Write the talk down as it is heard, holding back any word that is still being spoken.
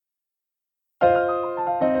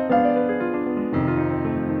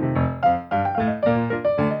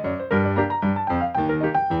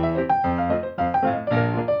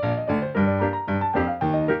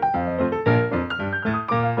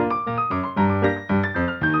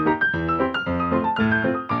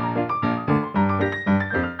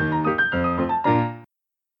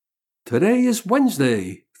Today is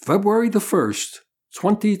Wednesday, February the 1st,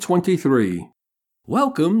 2023.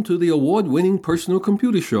 Welcome to the award-winning Personal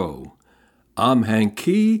Computer Show. I'm Hank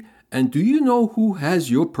Key, and do you know who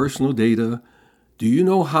has your personal data? Do you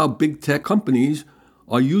know how big tech companies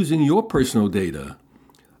are using your personal data?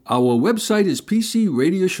 Our website is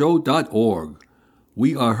pcradioshow.org.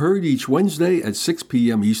 We are heard each Wednesday at 6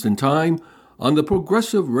 p.m. Eastern Time on the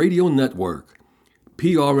Progressive Radio Network,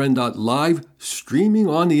 prn.live, streaming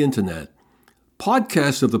on the Internet.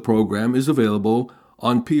 Podcast of the program is available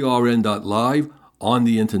on prn.live on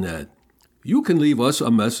the Internet. You can leave us a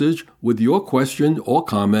message with your question or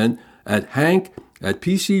comment at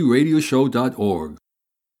hank@pcradioshow.org.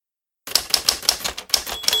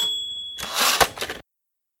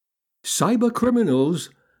 Cyber criminals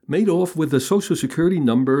made off with the Social Security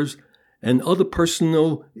numbers and other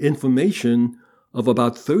personal information of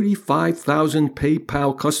about 35,000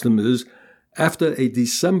 PayPal customers after a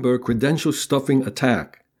December credential stuffing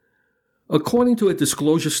attack. According to a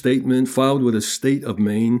disclosure statement filed with the state of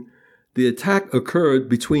Maine, the attack occurred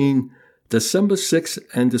between December 6th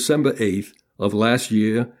and December 8th of last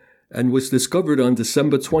year and was discovered on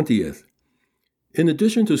December 20th. In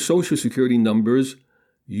addition to Social Security numbers,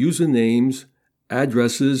 usernames,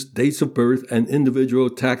 addresses, dates of birth, and individual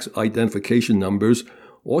tax identification numbers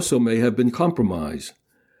also may have been compromised.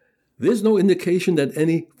 There's no indication that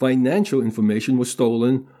any financial information was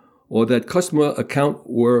stolen or that customer accounts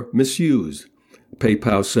were misused,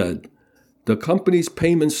 PayPal said. The company's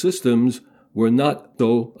payment systems were not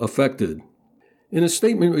so affected. In a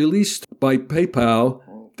statement released by PayPal,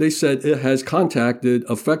 they said it has contacted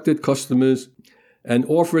affected customers and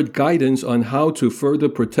offered guidance on how to further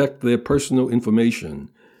protect their personal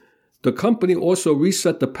information. The company also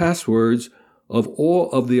reset the passwords of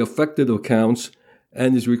all of the affected accounts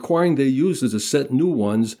and is requiring their users to set new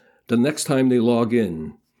ones the next time they log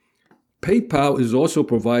in. PayPal is also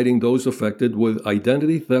providing those affected with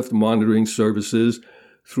identity theft monitoring services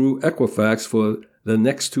through Equifax for the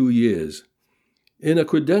next 2 years. In a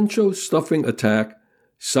credential stuffing attack,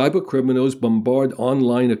 cybercriminals bombard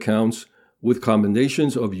online accounts with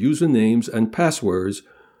combinations of usernames and passwords,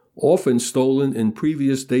 often stolen in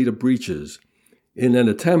previous data breaches, in an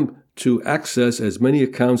attempt to access as many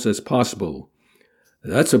accounts as possible.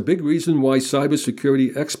 That's a big reason why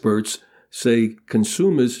cybersecurity experts say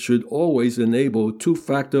consumers should always enable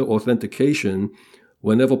two-factor authentication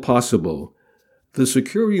whenever possible. The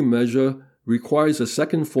security measure requires a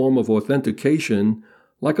second form of authentication,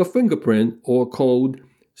 like a fingerprint or code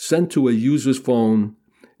sent to a user's phone,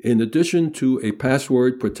 in addition to a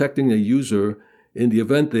password protecting a user in the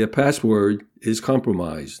event their password is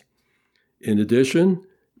compromised. In addition,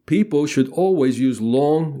 people should always use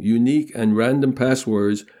long, unique, and random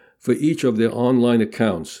passwords for each of their online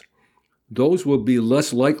accounts. Those will be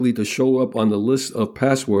less likely to show up on the list of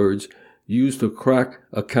passwords used to crack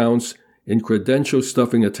accounts in credential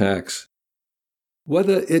stuffing attacks.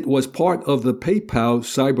 Whether it was part of the PayPal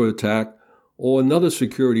cyber attack or another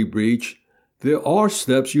security breach, there are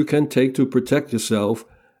steps you can take to protect yourself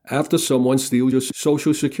after someone steals your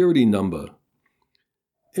Social Security number.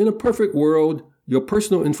 In a perfect world, your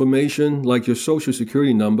personal information, like your Social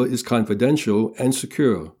Security number, is confidential and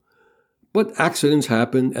secure. But accidents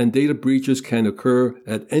happen and data breaches can occur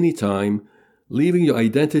at any time, leaving your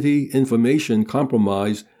identity information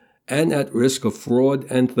compromised and at risk of fraud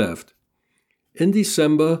and theft. In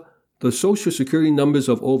December, the Social Security numbers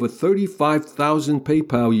of over 35,000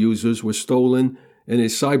 PayPal users were stolen in a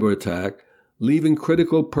cyber attack, leaving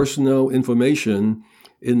critical personal information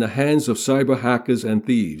in the hands of cyber hackers and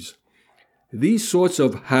thieves. These sorts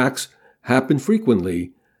of hacks happen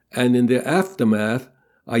frequently, and in their aftermath,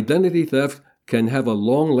 identity theft can have a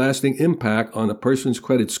long-lasting impact on a person's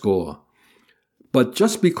credit score. But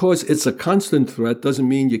just because it's a constant threat doesn't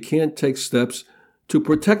mean you can't take steps to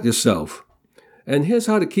protect yourself. And here's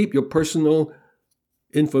how to keep your personal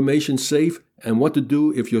information safe and what to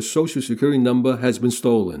do if your Social Security number has been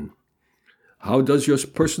stolen. How does your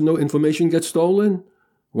personal information get stolen?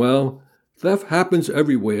 Well, theft happens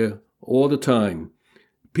everywhere, all the time.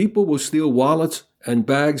 People will steal wallets and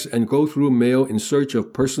bags and go through mail in search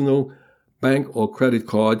of personal bank or credit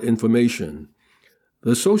card information.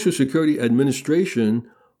 The Social Security Administration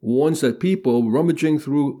warns that people rummaging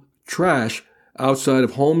through trash outside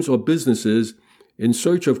of homes or businesses in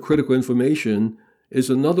search of critical information is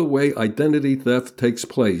another way identity theft takes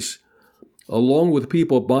place, along with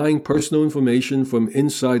people buying personal information from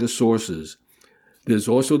insider sources. There's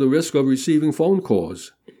also the risk of receiving phone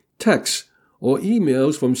calls, texts, or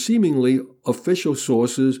emails from seemingly official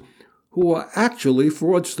sources who are actually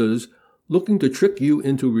fraudsters looking to trick you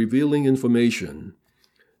into revealing information.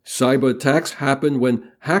 Cyber attacks happen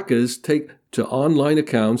when hackers take to online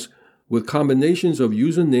accounts with combinations of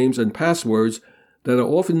usernames and passwords that are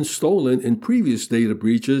often stolen in previous data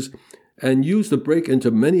breaches and use to break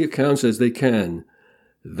into many accounts as they can.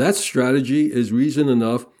 That strategy is reason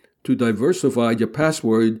enough to diversify your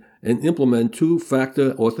password and implement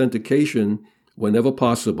two-factor authentication whenever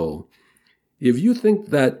possible. If you think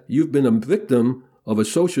that you've been a victim of a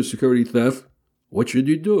Social Security theft, what should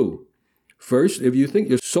you do? First, if you think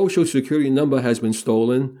your Social Security number has been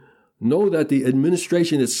stolen, know that the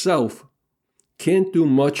administration itself can't do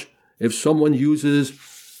much if someone uses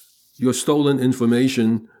your stolen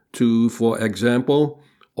information to, for example,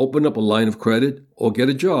 open up a line of credit or get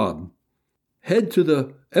a job. Head to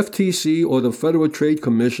the FTC or the Federal Trade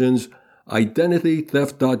Commission's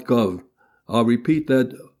identitytheft.gov. I'll repeat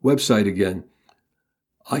that website again.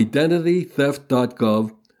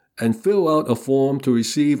 identitytheft.gov, and fill out a form to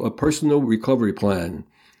receive a personal recovery plan.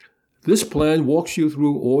 This plan walks you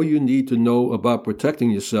through all you need to know about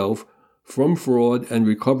protecting yourself from fraud and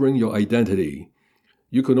recovering your identity.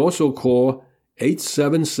 You can also call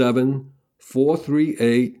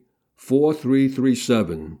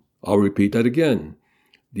 877-438-4337. I'll repeat that again.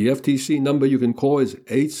 The FTC number you can call is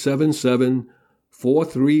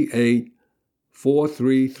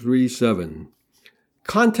 877-438-4337.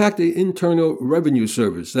 Contact the Internal Revenue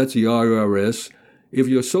Service, that's the IRS, if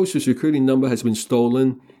your Social Security number has been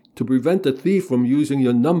stolen, to prevent the thief from using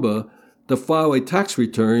your number to file a tax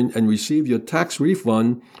return and receive your tax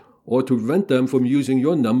refund, or to prevent them from using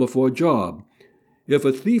your number for a job. If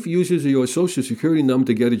a thief uses your Social Security number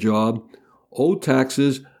to get a job, old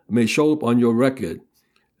taxes may show up on your record.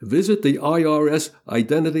 Visit the IRS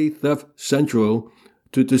Identity Theft Central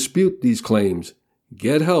to dispute these claims,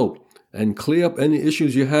 get help, and clear up any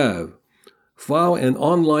issues you have. File an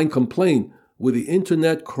online complaint with the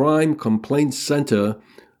Internet Crime Complaint Center,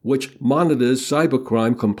 which monitors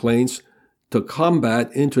cybercrime complaints to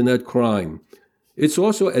combat Internet crime. It's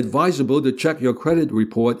also advisable to check your credit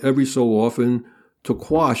report every so often to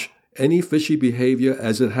quash any fishy behavior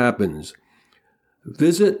as it happens.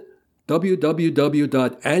 Visit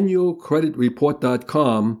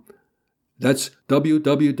www.annualcreditreport.com. That's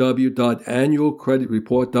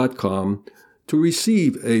www.annualcreditreport.com to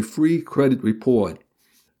receive a free credit report.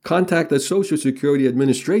 Contact the Social Security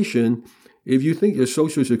Administration if you think your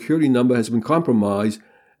Social Security number has been compromised,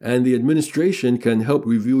 and the administration can help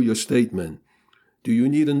review your statement. Do you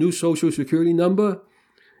need a new Social Security number?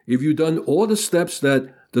 If you've done all the steps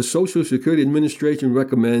that the Social Security Administration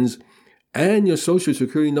recommends, and your Social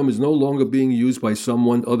Security number is no longer being used by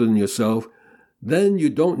someone other than yourself, then you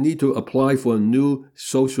don't need to apply for a new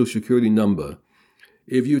Social Security number.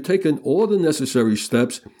 If you've taken all the necessary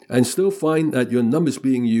steps and still find that your number is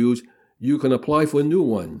being used, you can apply for a new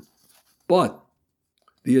one. But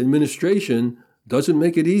the administration doesn't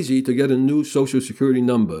make it easy to get a new Social Security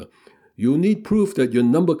number. You'll need proof that your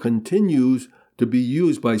number continues to be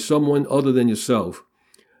used by someone other than yourself.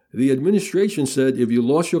 The administration said if you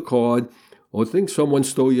lost your card or think someone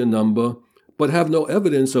stole your number, but have no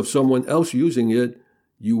evidence of someone else using it,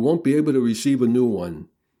 you won't be able to receive a new one.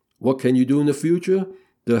 What can you do in the future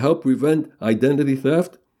to help prevent identity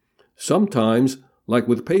theft? Sometimes, like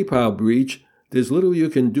with PayPal breach, there's little you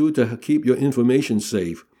can do to keep your information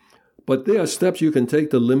safe, but there are steps you can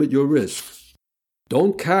take to limit your risk.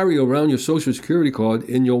 Don't carry around your Social Security card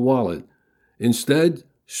in your wallet. Instead,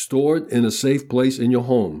 store it in a safe place in your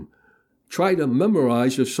home. Try to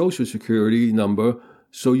memorize your Social Security number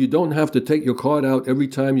so you don't have to take your card out every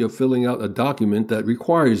time you're filling out a document that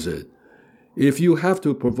requires it. If you have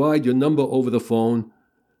to provide your number over the phone,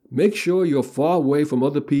 make sure you're far away from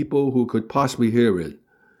other people who could possibly hear it.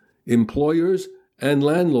 Employers and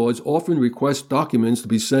landlords often request documents to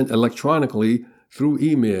be sent electronically through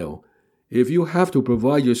email. If you have to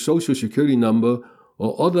provide your Social Security number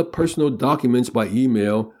or other personal documents by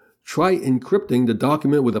email, try encrypting the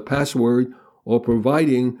document with a password or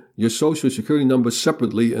providing your Social Security number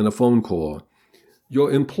separately in a phone call.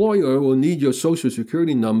 Your employer will need your Social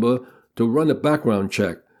Security number to run a background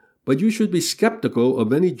check, but you should be skeptical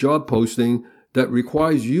of any job posting that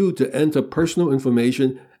requires you to enter personal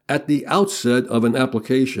information at the outset of an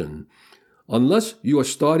application. Unless you are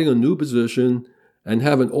starting a new position and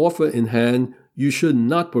have an offer in hand, you should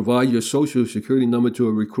not provide your Social Security number to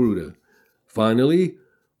a recruiter. Finally,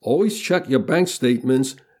 always check your bank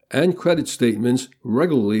statements and credit statements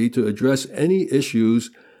regularly to address any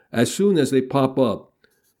issues as soon as they pop up.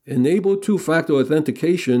 Enable two-factor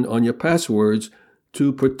authentication on your passwords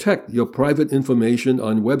to protect your private information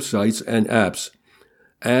on websites and apps.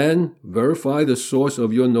 And verify the source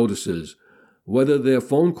of your notices, whether they're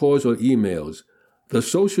phone calls or emails. The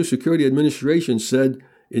Social Security Administration said,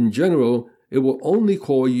 in general, it will only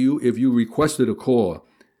call you if you requested a call.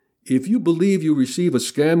 If you believe you receive a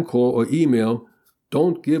scam call or email,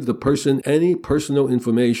 don't give the person any personal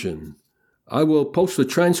information. I will post a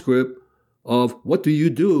transcript of what do you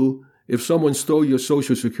do if someone stole your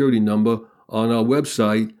Social Security number on our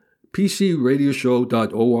website,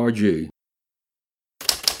 pcradioshow.org.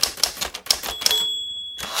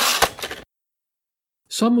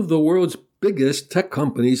 Some of the world's biggest tech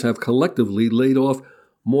companies have collectively laid off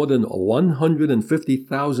more than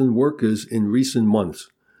 150,000 workers in recent months.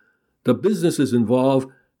 The businesses involved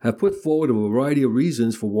have put forward a variety of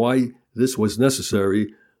reasons for why this was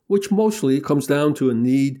necessary, which mostly comes down to a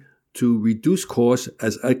need to reduce costs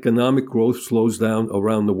as economic growth slows down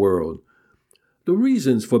around the world. The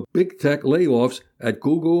reasons for big tech layoffs at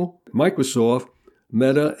Google, Microsoft,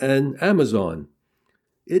 Meta, and Amazon.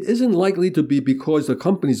 It isn't likely to be because the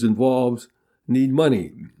companies involved need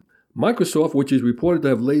money. Microsoft, which is reported to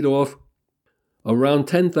have laid off around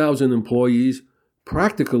 10,000 employees,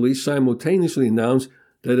 practically simultaneously announced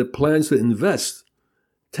that it plans to invest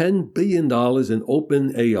 $10 billion in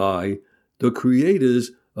OpenAI, the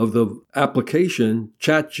creators of the application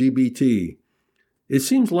ChatGPT. It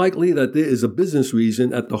seems likely that there is a business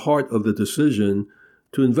reason at the heart of the decision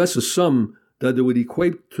to invest a sum that would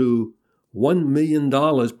equate to $1 million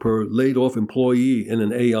per laid-off employee in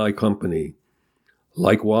an AI company.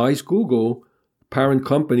 Likewise, Google, parent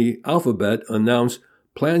company Alphabet, announced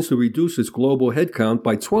plans to reduce its global headcount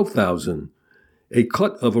by 12,000, a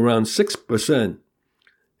cut of around 6%.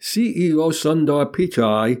 CEO Sundar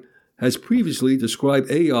Pichai has previously described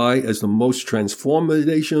AI as the most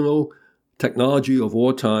transformational technology of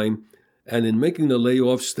all time, and in making the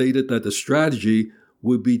layoff stated that the strategy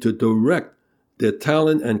would be to direct their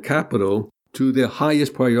talent and capital to their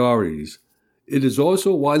highest priorities. It is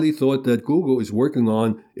also widely thought that Google is working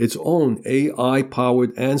on its own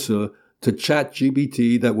AI-powered answer to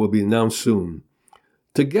ChatGPT that will be announced soon.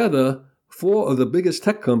 Together, 4 of the biggest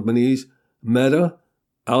tech companies, Meta,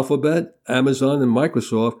 Alphabet, Amazon, and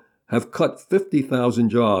Microsoft, have cut 50,000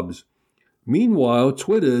 jobs. Meanwhile,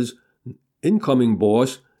 Twitter's incoming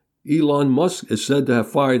boss, Elon Musk, is said to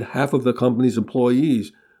have fired half of the company's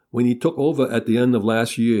employees when he took over at the end of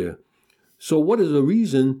last year. So what is the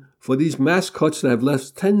reason for these mass cuts that have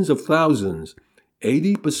left tens of thousands,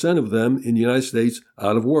 80% of them in the United States,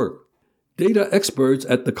 out of work? Data experts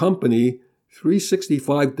at the company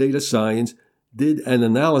 365 Data Science did an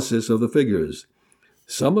analysis of the figures.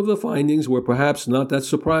 Some of the findings were perhaps not that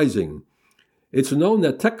surprising. It's known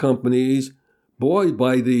that tech companies, buoyed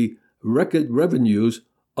by the record revenues,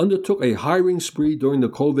 undertook a hiring spree during the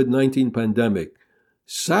COVID-19 pandemic.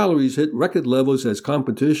 Salaries hit record levels as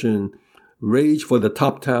competition raged for the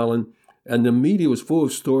top talent, and the media was full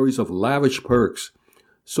of stories of lavish perks.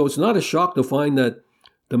 So it's not a shock to find that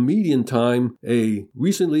the median time a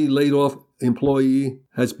recently laid off employee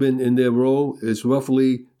has been in their role is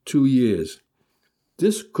roughly 2 years.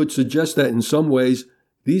 This could suggest that in some ways,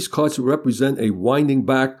 these cuts represent a winding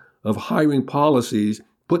back of hiring policies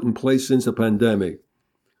put in place since the pandemic.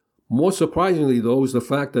 More surprisingly, though, is the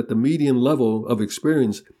fact that the median level of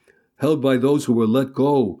experience held by those who were let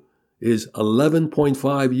go is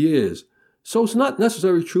 11.5 years. So it's not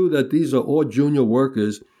necessarily true that these are all junior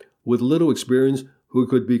workers with little experience who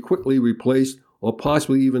could be quickly replaced or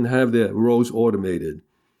possibly even have their roles automated.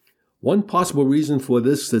 One possible reason for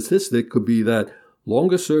this statistic could be that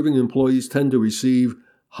longer-serving employees tend to receive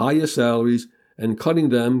higher salaries, and cutting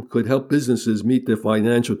them could help businesses meet their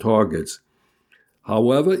financial targets.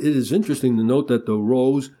 However, it is interesting to note that the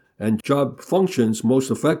roles and job functions most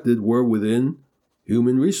affected were within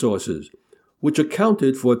human resources, which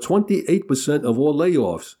accounted for 28% of all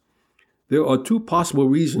layoffs. There are 2 possible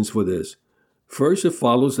reasons for this. First, it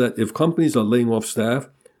follows that if companies are laying off staff,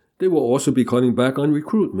 they will also be cutting back on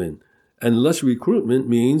recruitment, and less recruitment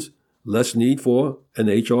means less need for an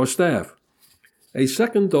HR staff. A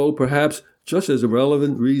second, though perhaps just as a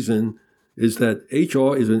relevant reason, is that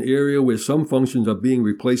HR is an area where some functions are being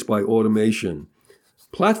replaced by automation.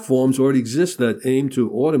 Platforms already exist that aim to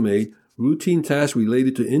automate routine tasks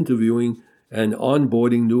related to interviewing and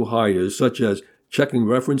onboarding new hires, such as checking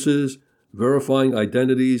references, verifying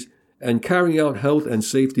identities, and carrying out health and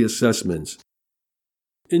safety assessments.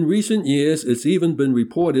 In recent years, it's even been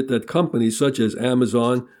reported that companies such as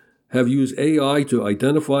Amazon have used AI to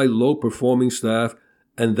identify low-performing staff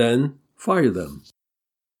and then fire them.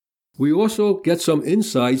 We also get some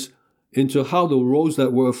insights into how the roles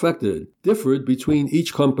that were affected differed between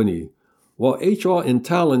each company. While HR and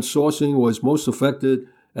talent sourcing was most affected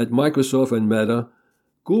at Microsoft and Meta,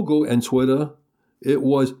 Google and Twitter, it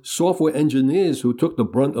was software engineers who took the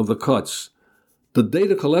brunt of the cuts. The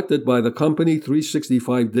data collected by the company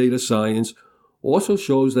 365 Data Science also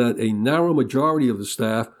shows that a narrow majority of the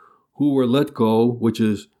staff who were let go, which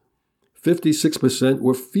is 56%,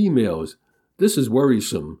 were females. This is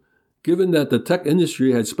worrisome, given that the tech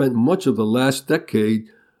industry had spent much of the last decade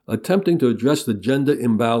attempting to address the gender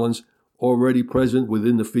imbalance already present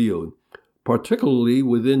within the field, particularly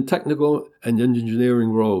within technical and engineering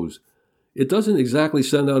roles. It doesn't exactly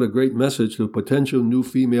send out a great message to potential new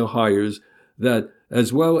female hires that,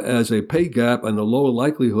 as well as a pay gap and a lower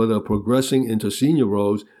likelihood of progressing into senior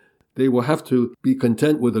roles, they will have to be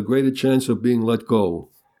content with a greater chance of being let go.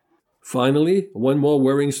 Finally, one more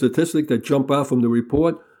worrying statistic that jumped out from the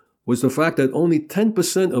report was the fact that only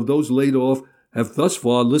 10% of those laid off have thus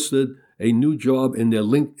far listed a new job in their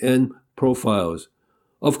LinkedIn profiles.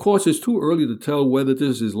 Of course, it's too early to tell whether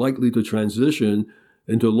this is likely to transition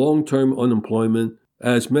into long-term unemployment,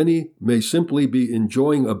 as many may simply be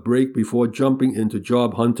enjoying a break before jumping into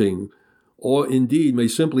job hunting, or indeed may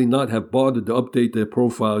simply not have bothered to update their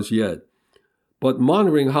profiles yet. But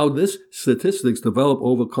monitoring how this statistics develop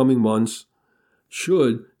over coming months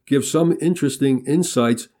should give some interesting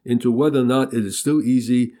insights into whether or not it is still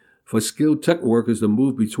easy for skilled tech workers to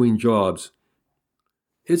move between jobs.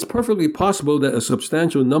 It's perfectly possible that a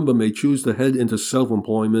substantial number may choose to head into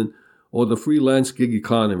self-employment or the freelance gig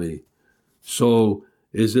economy. So,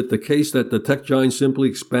 is it the case that the tech giant simply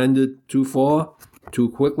expanded too far, too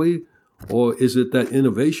quickly? Or is it that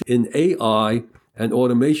innovation in AI and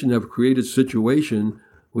automation have created a situation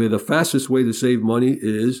where the fastest way to save money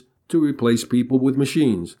is to replace people with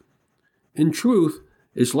machines? In truth,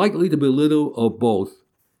 it's likely to be a little of both.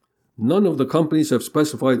 None of the companies have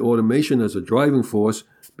specified automation as a driving force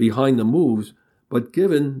behind the moves, but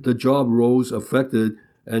given the job roles affected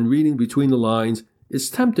and reading between the lines, it's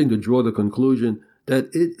tempting to draw the conclusion that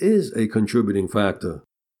it is a contributing factor.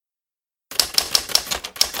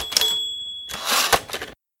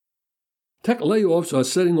 Tech layoffs are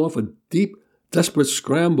setting off a deep, desperate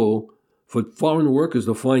scramble for foreign workers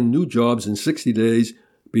to find new jobs in 60 days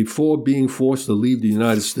before being forced to leave the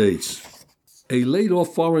United States. A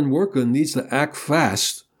laid-off foreign worker needs to act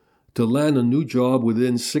fast to land a new job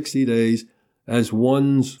within 60 days, as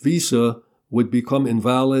one's visa would become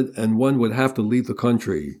invalid and one would have to leave the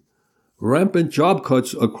country. Rampant job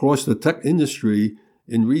cuts across the tech industry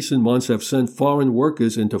in recent months have sent foreign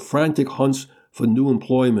workers into frantic hunts for new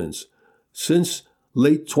employments. Since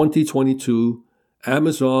late 2022,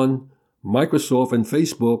 Amazon, Microsoft, and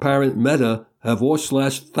Facebook parent Meta have all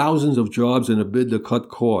slashed thousands of jobs in a bid to cut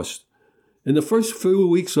costs. In the first few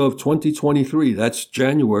weeks of 2023, that's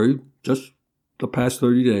January, just the past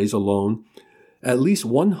 30 days alone, at least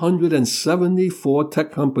 174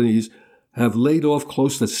 tech companies have laid off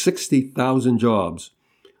close to 60,000 jobs.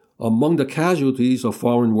 Among the casualties are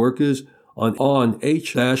foreign workers on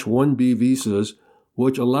H-1B visas,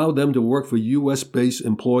 which allow them to work for U.S.-based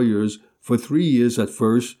employers for 3 years at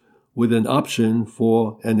first, with an option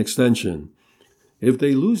for an extension. If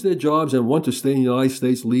they lose their jobs and want to stay in the United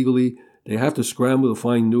States legally, they have to scramble to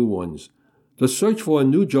find new ones. The search for a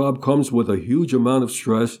new job comes with a huge amount of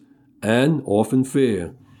stress and often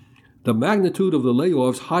fear. The magnitude of the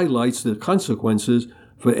layoffs highlights the consequences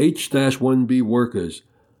for H-1B workers.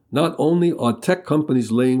 Not only are tech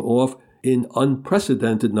companies laying off in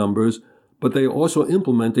unprecedented numbers, but they are also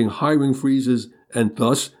implementing hiring freezes, and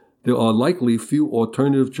thus there are likely few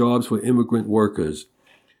alternative jobs for immigrant workers.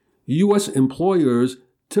 U.S. employers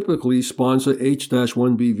typically sponsor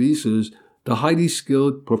H-1B visas to highly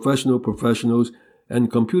skilled professionals,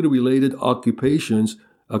 and computer-related occupations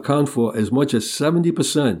account for as much as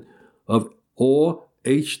 70% of all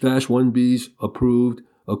H-1Bs approved,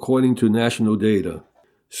 according to national data.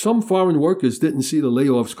 Some foreign workers didn't see the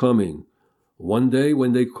layoffs coming. One day,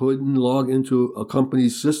 when they couldn't log into a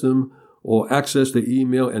company's system or access their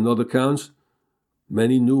email and other accounts,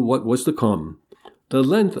 many knew what was to come. The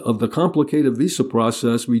length of the complicated visa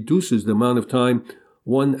process reduces the amount of time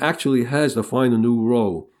one actually has to find a new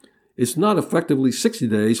role. It's not effectively 60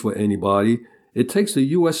 days for anybody. It takes the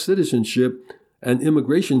U.S. Citizenship and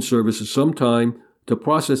Immigration Services some time to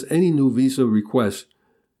process any new visa request.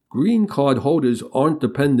 Green card holders aren't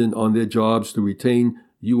dependent on their jobs to retain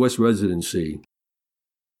U.S. residency.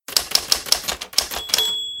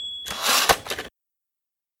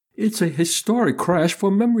 It's a historic crash for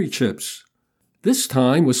memory chips. This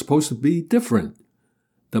time was supposed to be different.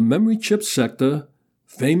 The memory chip sector,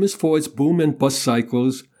 famous for its boom and bust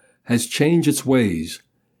cycles, has changed its ways.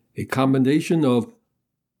 A combination of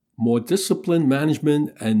more disciplined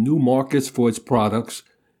management and new markets for its products,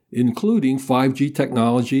 including 5G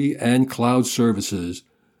technology and cloud services,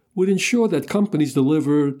 would ensure that companies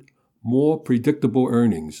delivered more predictable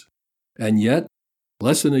earnings. And yet,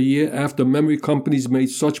 less than a year after memory companies made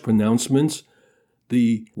such pronouncements,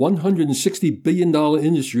 the $160 billion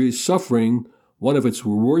industry is suffering one of its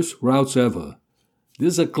worst routes ever.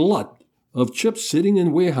 There's a glut of chips sitting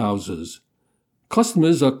in warehouses.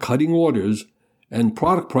 Customers are cutting orders, and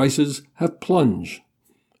product prices have plunged.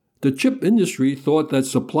 The chip industry thought that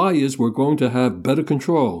suppliers were going to have better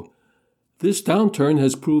control. This downturn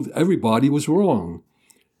has proved everybody was wrong.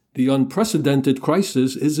 The unprecedented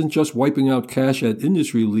crisis isn't just wiping out cash at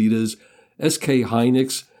industry leaders SK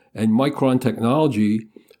Hynix and Micron Technology,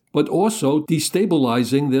 but also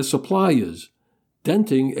destabilizing their suppliers,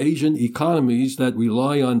 denting Asian economies that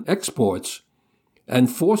rely on exports,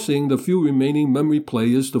 and forcing the few remaining memory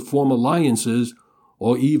players to form alliances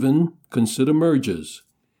or even consider mergers.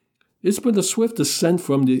 It's been a swift ascent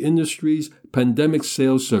from the industry's pandemic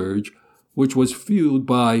sales surge, which was fueled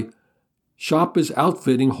by shoppers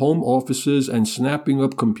outfitting home offices and snapping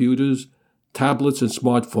up computers, tablets, and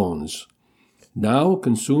smartphones. Now,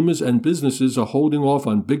 consumers and businesses are holding off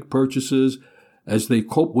on big purchases as they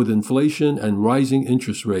cope with inflation and rising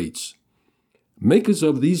interest rates. Makers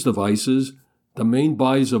of these devices, the main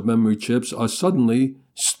buyers of memory chips, are suddenly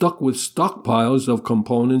stuck with stockpiles of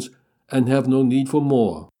components and have no need for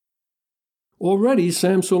more. Already,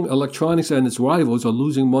 Samsung Electronics and its rivals are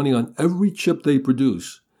losing money on every chip they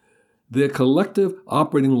produce. Their collective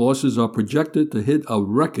operating losses are projected to hit a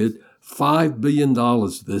record $5 billion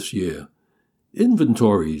this year.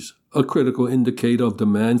 Inventories, a critical indicator of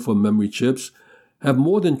demand for memory chips, have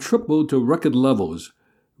more than tripled to record levels,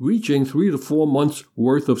 reaching 3 to 4 months'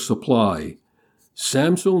 worth of supply.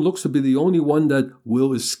 Samsung looks to be the only one that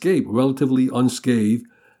will escape relatively unscathed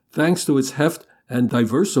thanks to its heft and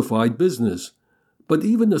diversified business. But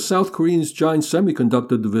even the South Korean's giant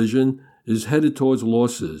semiconductor division is headed towards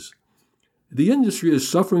losses. The industry is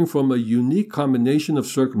suffering from a unique combination of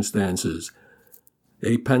circumstances: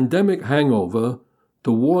 a pandemic hangover,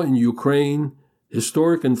 the war in Ukraine,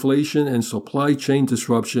 historic inflation, and supply chain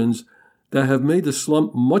disruptions that have made the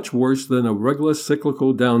slump much worse than a regular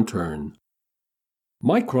cyclical downturn.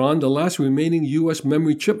 Micron, the last remaining U.S.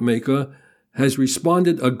 memory chip maker, has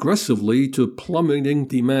responded aggressively to plummeting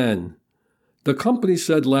demand. The company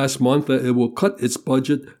said last month that it will cut its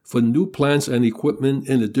budget for new plants and equipment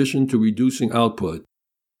in addition to reducing output.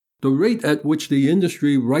 The rate at which the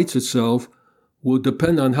industry rights itself will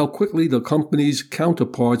depend on how quickly the company's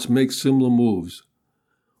counterparts make similar moves.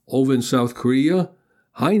 Over in South Korea,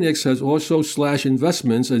 Hynix has also slashed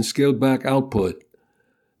investments and scaled back output.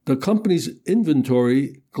 The company's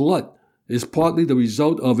inventory glut is partly the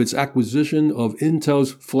result of its acquisition of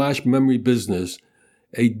Intel's flash memory business,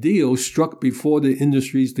 a deal struck before the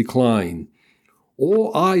industry's decline.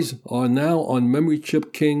 All eyes are now on memory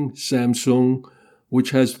chip king Samsung,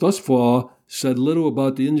 which has thus far said little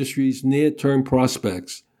about the industry's near-term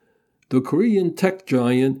prospects. The Korean tech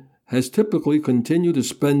giant has typically continued to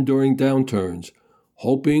spend during downturns,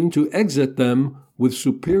 hoping to exit them with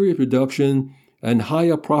superior production and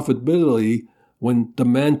higher profitability when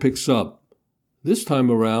demand picks up. This time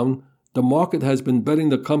around, the market has been betting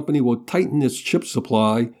the company will tighten its chip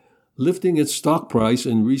supply, lifting its stock price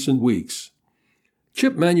in recent weeks.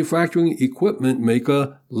 Chip manufacturing equipment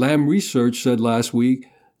maker Lam Research said last week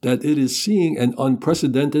that it is seeing an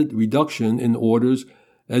unprecedented reduction in orders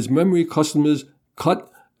as memory customers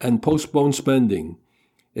cut and postpone spending.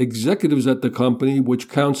 Executives at the company, which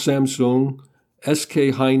count Samsung,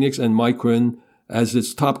 SK Hynix, and Micron as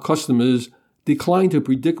its top customers, decline to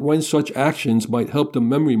predict when such actions might help the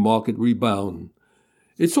memory market rebound.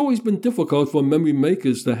 It's always been difficult for memory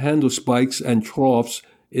makers to handle spikes and troughs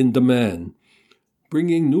in demand.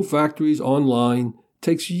 Bringing new factories online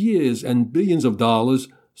takes years and billions of dollars,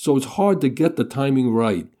 so it's hard to get the timing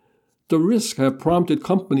right. The risks have prompted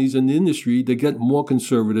companies in the industry to get more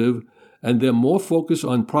conservative, and they're more focused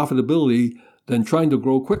on profitability than trying to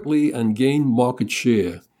grow quickly and gain market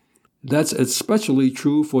share. That's especially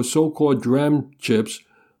true for so-called DRAM chips,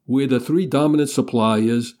 where the three dominant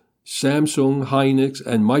suppliers, Samsung, Hynix,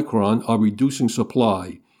 and Micron, are reducing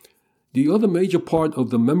supply. The other major part of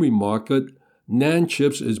the memory market, NAND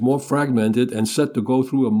chips, is more fragmented and set to go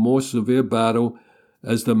through a more severe battle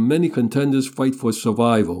as the many contenders fight for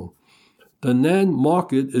survival. The NAND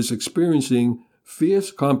market is experiencing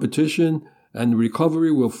fierce competition, and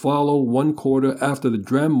recovery will follow 1 quarter after the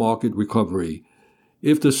DRAM market recovery.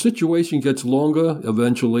 If the situation gets longer,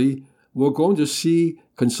 eventually, we're going to see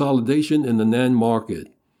consolidation in the NAND market.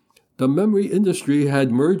 The memory industry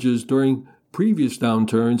had mergers during previous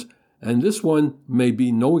downturns, and this one may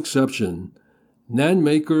be no exception. NAND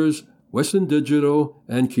makers Western Digital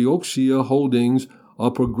and Kioxia Holdings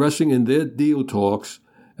are progressing in their deal talks,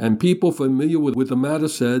 and people familiar with the matter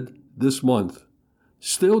said this month.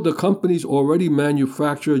 Still, the companies already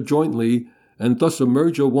manufacture jointly, and thus a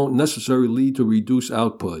merger won't necessarily lead to reduced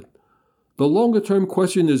output. The longer-term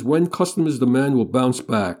question is when customers' demand will bounce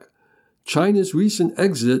back. China's recent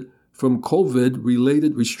exit from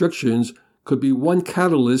COVID-related restrictions could be one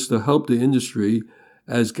catalyst to help the industry,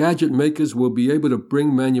 as gadget makers will be able to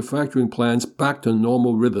bring manufacturing plants back to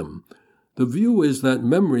normal rhythm. The view is that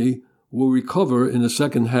memory will recover in the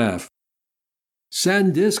second half.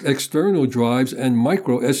 SanDisk external drives and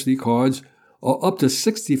micro SD cards are up to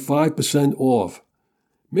 65% off.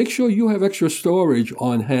 Make sure you have extra storage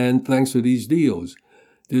on hand thanks to these deals.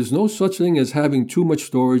 There's no such thing as having too much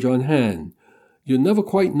storage on hand. You never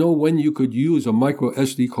quite know when you could use a micro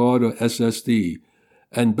SD card or SSD,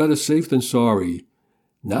 and better safe than sorry.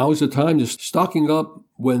 Now is the time to stocking up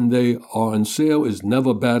when they are on sale is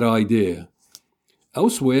never a bad idea.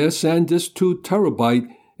 Elsewhere, SanDisk 2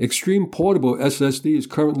 TB Extreme Portable SSD is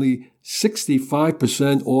currently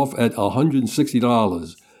 65% off at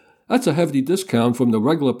 $160. That's a hefty discount from the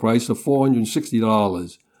regular price of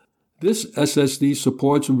 $460. This SSD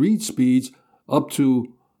supports read speeds up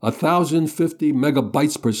to 1,050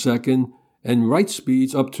 megabytes per second and write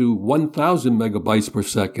speeds up to 1,000 megabytes per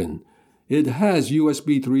second. It has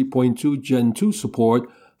USB 3.2 Gen 2 support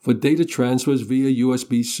for data transfers via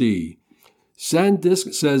USB-C.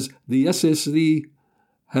 SanDisk says the SSD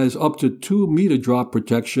has up to 2 meter drop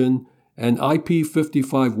protection and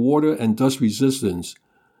IP55 water and dust resistance.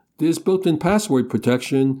 There's built-in password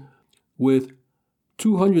protection with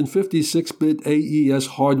 256-bit AES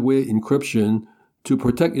hardware encryption to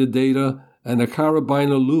protect your data and a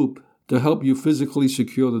carabiner loop to help you physically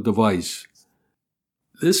secure the device.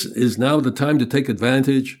 This is now the time to take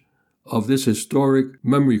advantage of this historic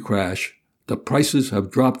memory crash. The prices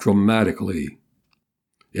have dropped dramatically.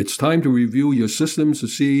 It's time to review your systems to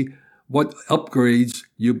see what upgrades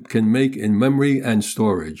you can make in memory and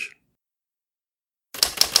storage.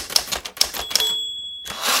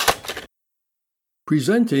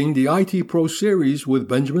 Presenting the IT Pro Series with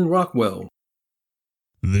Benjamin Rockwell.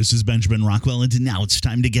 This is Benjamin Rockwell, and now it's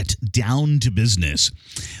time to get down to business.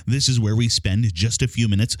 This is where we spend just a few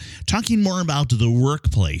minutes talking more about the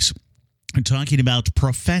workplace, talking about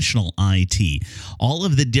professional IT, all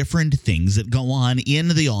of the different things that go on in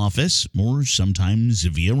the office, or sometimes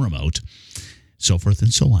via remote, so forth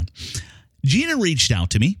and so on. Gina reached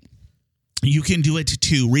out to me. You can do it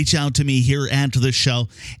too. Reach out to me here at the show,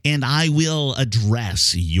 and I will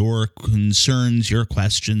address your concerns, your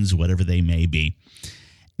questions, whatever they may be.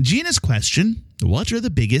 Gina's question: what are the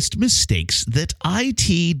biggest mistakes that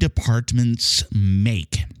IT departments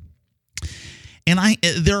make? And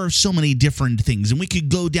there are so many different things, and we could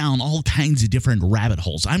go down all kinds of different rabbit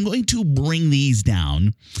holes. I'm going to bring these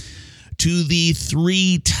down to the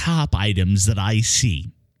 3 top items that I see.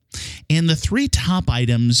 And the 3 top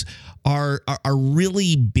items are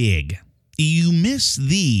really big. You miss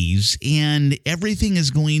these, and everything is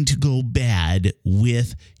going to go bad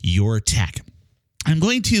with your tech. I'm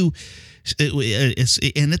going to,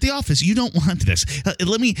 and at the office, you don't want this.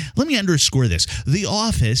 Let me underscore this. The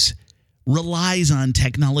office relies on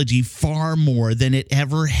technology far more than it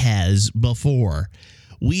ever has before.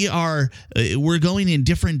 We're going in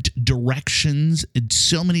different directions,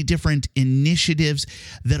 so many different initiatives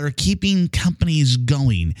that are keeping companies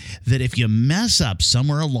going, that if you mess up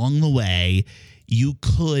somewhere along the way, you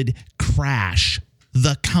could crash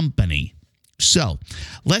the company. So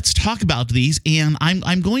let's talk about these, and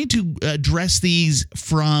I'm going to address these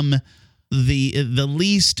from the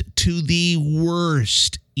least to the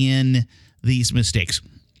worst in these mistakes.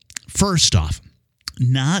 First off,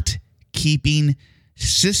 not keeping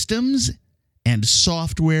systems and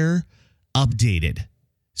software updated.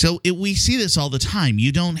 So we see this all the time.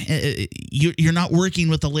 You're not working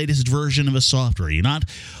with the latest version of a software. You're not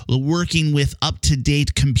working with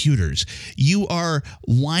up-to-date computers. You are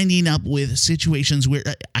winding up with situations where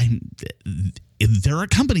there are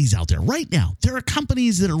companies out there right now. There are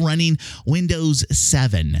companies that are running Windows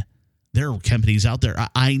 7. There are companies out there.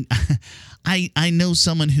 I know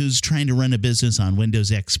someone who's trying to run a business on Windows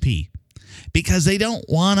XP because they don't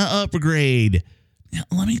want to upgrade. Now,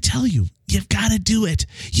 let me tell you, you've got to do it.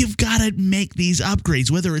 You've got to make these upgrades,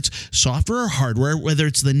 whether it's software or hardware, whether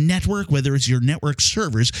it's the network, whether it's your network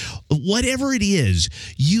servers, whatever it is,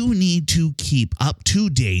 you need to keep up to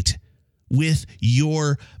date with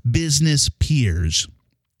your business peers.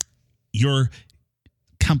 Your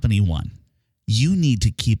company one. you need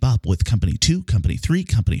to keep up with company 2, company 3,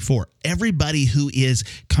 company 4, everybody who is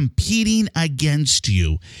competing against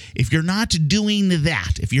you. If you're not doing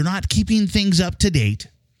that, if you're not keeping things up to date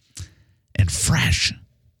and fresh,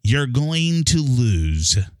 you're going to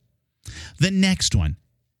lose. The next one,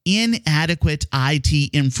 inadequate IT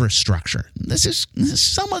infrastructure. This is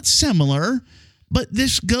somewhat similar, but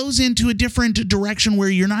this goes into a different direction where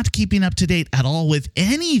you're not keeping up to date at all with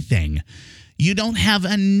anything. You don't have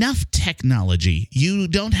enough technology. You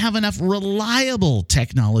don't have enough reliable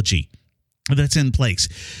technology that's in place.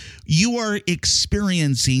 You are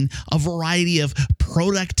experiencing a variety of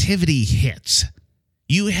productivity hits.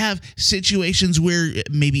 You have situations where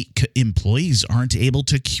maybe employees aren't able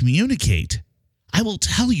to communicate. I will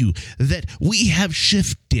tell you that we have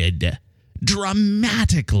shifted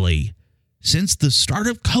dramatically since the start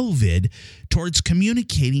of COVID towards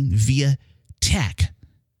communicating via tech.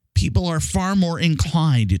 People are far more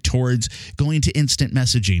inclined towards going to instant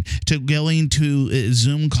messaging, to going to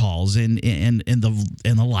Zoom calls and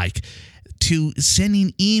the like, to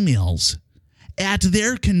sending emails at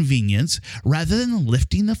their convenience rather than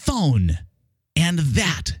lifting the phone. And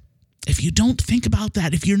that, if you don't think about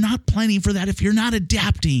that, if you're not planning for that, if you're not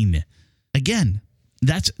adapting, again,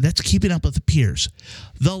 that's keeping up with the peers.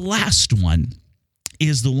 The last one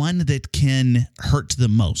is the one that can hurt the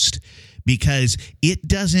most, because it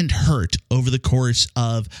doesn't hurt over the course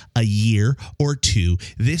of a year or two.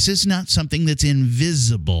 This is not something that's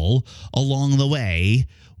invisible along the way.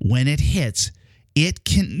 When it hits, it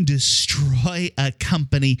can destroy a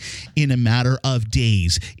company in a matter of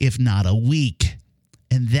days, if not a week.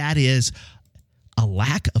 And that is a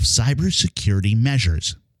lack of cybersecurity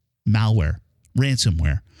measures, malware,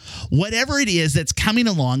 ransomware. Whatever it is that's coming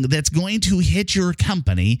along that's going to hit your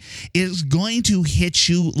company is going to hit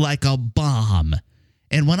you like a bomb.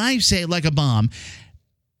 And when I say like a bomb,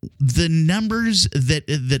 the numbers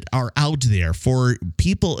that are out there for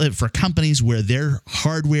people, for companies where their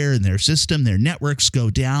hardware and their system, their networks go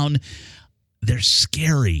down, they're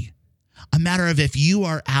scary. A matter of if you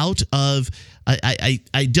are out of,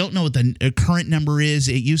 I don't know what the current number is.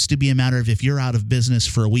 It used to be a matter of if you're out of business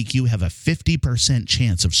for a week, you have a 50%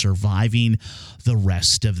 chance of surviving the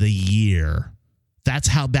rest of the year. That's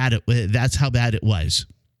how bad it was.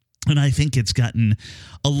 And I think it's gotten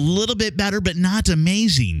a little bit better, but not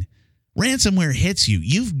amazing. Ransomware hits you.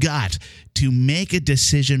 You've got to make a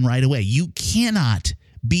decision right away. You cannot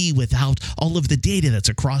be without all of the data that's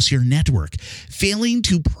across your network. Failing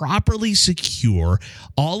to properly secure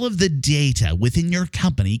all of the data within your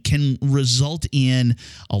company can result in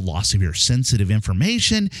a loss of your sensitive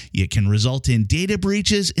information. It can result in data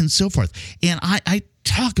breaches and so forth. And I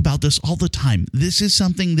talk about this all the time. This is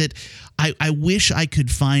something that I wish I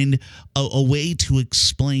could find a way to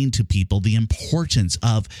explain to people the importance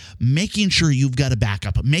of making sure you've got a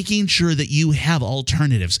backup, making sure that you have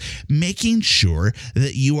alternatives, making sure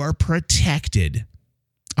that you are protected.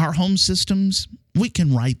 Our home systems, we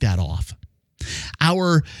can write that off.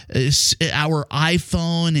 Our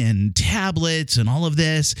iPhone and tablets and all of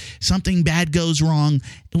this, something bad goes wrong,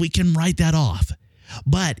 we can write that off.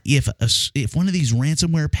 But if one of these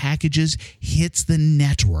ransomware packages hits the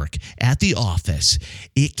network at the office,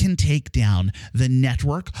 it can take down the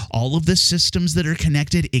network, all of the systems that are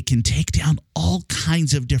connected. It can take down all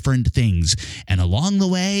kinds of different things. And along the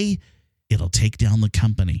way, it'll take down the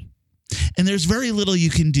company. And there's very little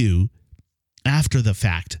you can do after the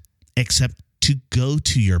fact except to go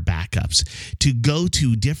to your backups, to go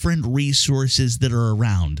to different resources that are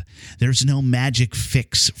around. There's no magic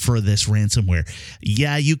fix for this ransomware.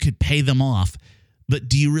 Yeah, you could pay them off, but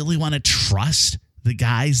do you really want to trust the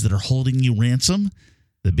guys that are holding you ransom?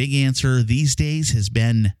 The big answer these days has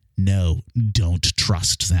been no, don't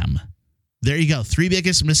trust them. There you go. 3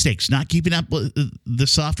 biggest mistakes: not keeping up with the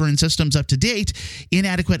software and systems up to date,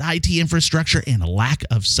 inadequate IT infrastructure, and a lack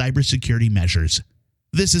of cybersecurity measures.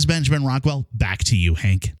 This is Benjamin Rockwell. Back to you,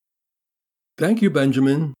 Hank. Thank you,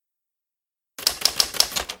 Benjamin.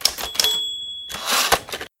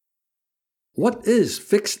 What is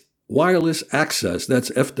fixed wireless access? That's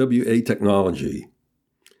FWA technology.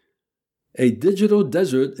 A digital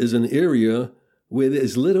desert is an area where there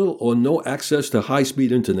is little or no access to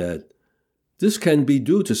high-speed internet. This can be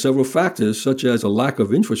due to several factors, such as a lack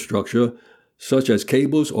of infrastructure, such as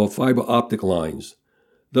cables or fiber optic lines,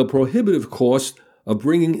 the prohibitive cost of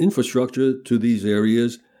bringing infrastructure to these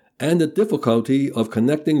areas, and the difficulty of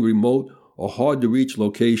connecting remote or hard-to-reach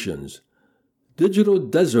locations. Digital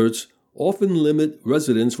deserts often limit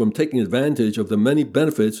residents from taking advantage of the many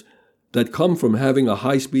benefits that come from having a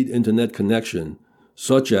high-speed internet connection,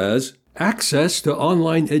 such as access to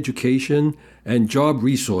online education and job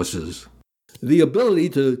resources, the ability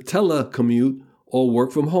to telecommute or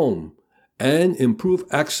work from home, and improve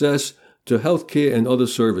access to healthcare and other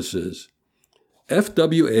services.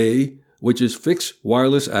 FWA, which is Fixed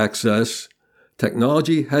Wireless Access,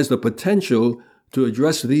 technology has the potential to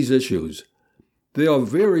address these issues. There are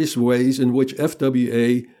various ways in which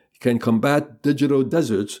FWA can combat digital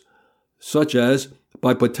deserts, such as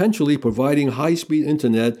by potentially providing high-speed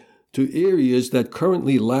internet to areas that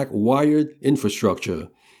currently lack wired infrastructure.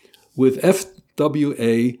 With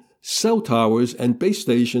FWA, cell towers and base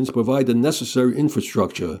stations provide the necessary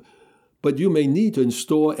infrastructure, but you may need to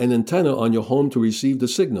install an antenna on your home to receive the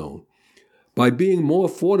signal. By being more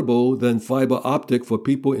affordable than fiber optic for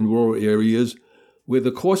people in rural areas, where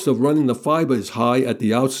the cost of running the fiber is high at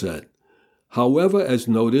the outset. However, as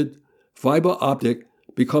noted, fiber optic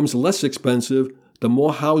becomes less expensive the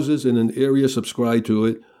more houses in an area subscribe to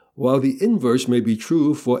it, while the inverse may be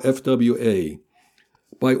true for FWA.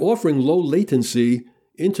 By offering low latency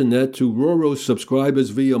internet to rural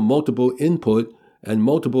subscribers via multiple input and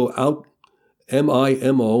multiple out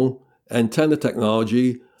MIMO antenna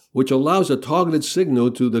technology, which allows a targeted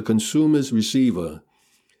signal to the consumer's receiver,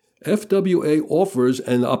 FWA offers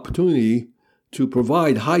an opportunity to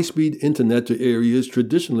provide high-speed internet to areas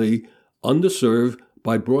traditionally underserved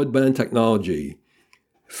by broadband technology.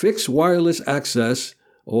 Fixed Wireless Access,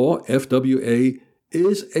 or FWA,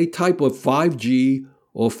 is a type of 5G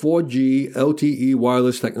or 4G LTE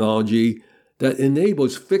wireless technology that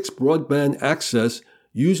enables fixed broadband access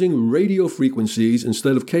using radio frequencies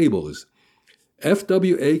instead of cables.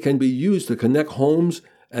 FWA can be used to connect homes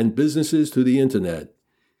and businesses to the internet.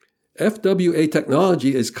 FWA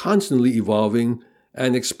technology is constantly evolving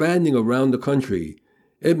and expanding around the country.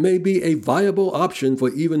 It may be a viable option for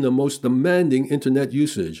even the most demanding internet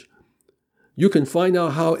usage. You can find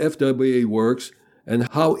out how FWA works and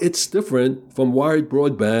how it's different from wired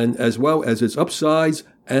broadband, as well as its upsides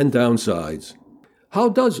and downsides. How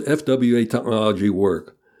does FWA technology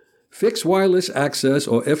work? Fixed Wireless Access,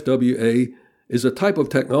 or FWA, is a type of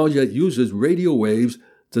technology that uses radio waves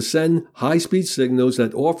to send high-speed signals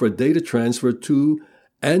that offer data transfer to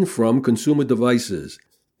and from consumer devices.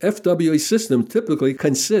 FWA systems typically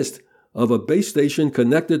consist of a base station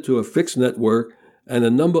connected to a fixed network and a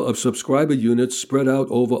number of subscriber units spread out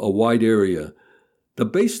over a wide area. The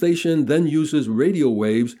base station then uses radio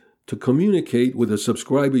waves to communicate with the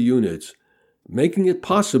subscriber units, making it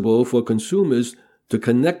possible for consumers to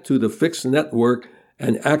connect to the fixed network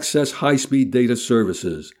and access high-speed data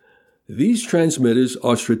services. These transmitters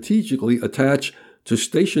are strategically attached to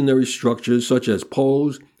stationary structures such as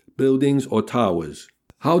poles, buildings, or towers.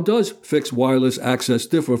 How does fixed wireless access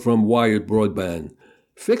differ from wired broadband?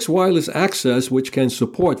 Fixed wireless access, which can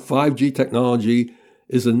support 5G technology,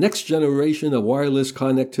 is the next generation of wireless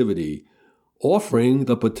connectivity, offering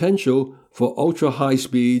the potential for ultra-high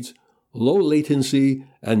speeds, low latency,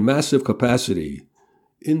 and massive capacity.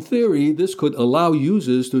 In theory, this could allow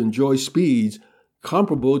users to enjoy speeds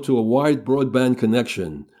comparable to a wired broadband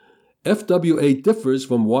connection. FWA differs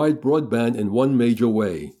from wired broadband in one major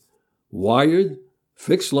way. Wired,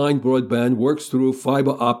 fixed-line broadband works through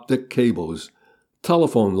fiber optic cables,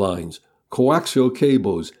 telephone lines, coaxial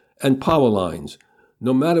cables, and power lines.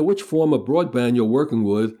 No matter which form of broadband you're working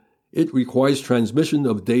with, it requires transmission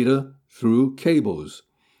of data through cables.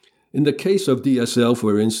 In the case of DSL,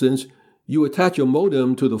 for instance, you attach your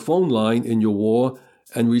modem to the phone line in your wall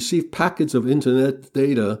and receive packets of internet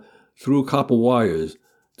data through copper wires.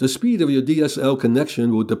 The speed of your DSL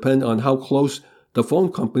connection will depend on how close the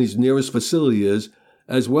phone company's nearest facility is,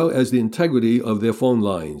 as well as the integrity of their phone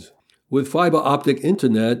lines. With fiber optic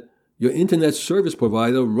internet, your internet service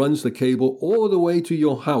provider runs the cable all the way to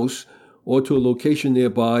your house or to a location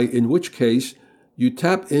nearby, in which case you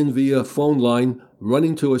tap in via phone line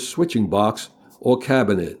running to a switching box or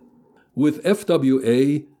cabinet. With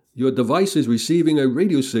FWA, your device is receiving a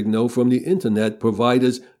radio signal from the internet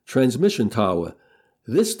provider's transmission tower.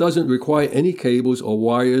 This doesn't require any cables or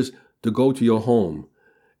wires to go to your home.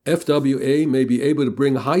 FWA may be able to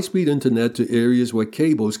bring high-speed internet to areas where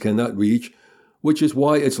cables cannot reach, which is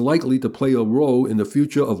why it's likely to play a role in the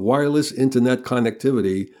future of wireless internet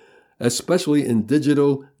connectivity, especially in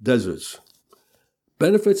digital deserts.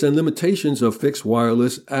 Benefits and limitations of fixed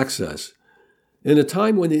wireless access. In a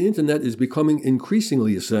time when the internet is becoming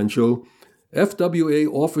increasingly essential, FWA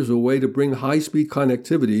offers a way to bring high-speed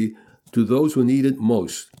connectivity to those who need it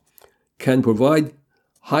most. Can provide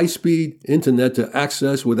high-speed internet to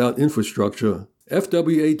access without infrastructure.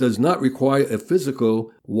 FWA does not require a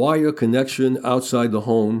physical wire connection outside the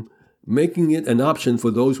home, making it an option for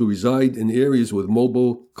those who reside in areas with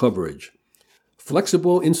mobile coverage.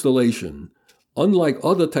 Flexible installation. Unlike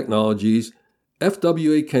other technologies,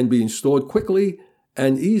 FWA can be installed quickly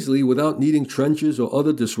and easily without needing trenches or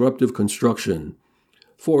other disruptive construction.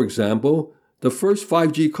 For example, the first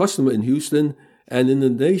 5G customer in Houston and in the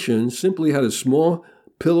nation simply had a small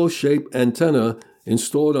pillow-shaped antenna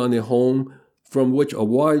installed on their home from which a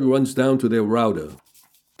wire runs down to their router.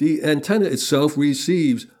 The antenna itself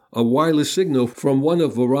receives a wireless signal from one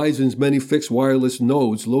of Verizon's many fixed wireless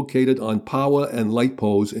nodes located on power and light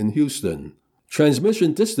poles in Houston.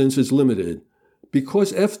 Transmission distance is limited.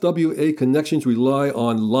 Because FWA connections rely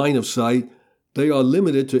on line of sight, they are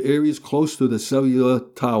limited to areas close to the cellular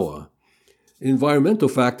tower. Environmental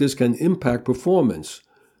factors can impact performance.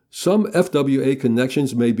 Some FWA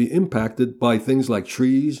connections may be impacted by things like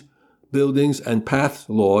trees, buildings, and path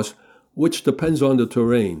loss, which depends on the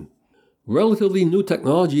terrain. Relatively new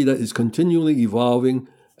technology that is continually evolving,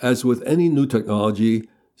 as with any new technology,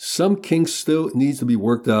 some kinks still needs to be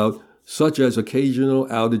worked out, such as occasional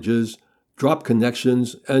outages, drop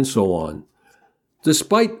connections, and so on.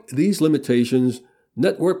 Despite these limitations,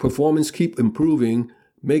 network performance keep improving,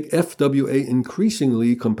 make FWA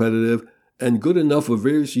increasingly competitive and good enough for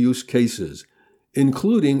various use cases,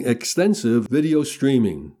 including extensive video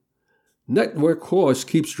streaming. Network cost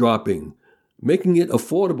keeps dropping, making it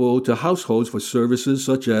affordable to households for services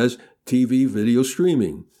such as TV video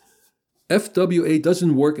streaming. FWA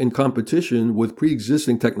doesn't work in competition with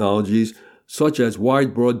pre-existing technologies such as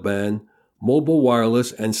wired broadband, mobile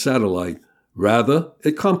wireless, and satellite. Rather,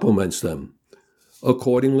 it complements them.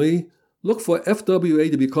 Accordingly, look for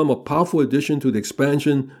FWA to become a powerful addition to the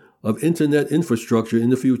expansion of Internet infrastructure in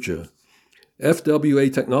the future.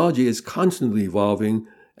 FWA technology is constantly evolving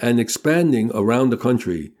and expanding around the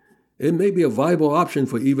country. It may be a viable option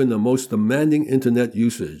for even the most demanding Internet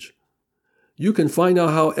usage. You can find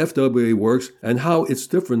out how FWA works and how it's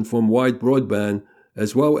different from wired broadband,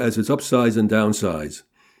 as well as its upsides and downsides.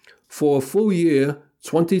 For a full year,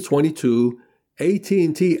 2022,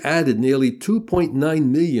 AT&T added nearly 2.9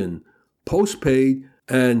 million postpaid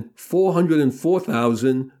and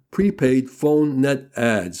 404,000 prepaid phone net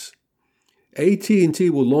adds. AT&T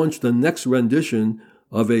will launch the next rendition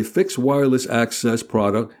of a fixed wireless access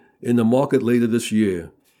product in the market later this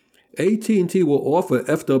year. AT&T will offer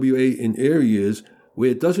FWA in areas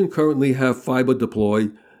where it doesn't currently have fiber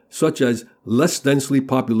deployed, such as less densely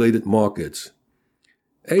populated markets.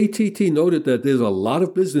 AT&T noted that there's a lot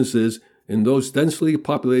of businesses in those densely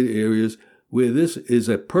populated areas where this is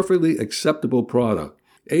a perfectly acceptable product.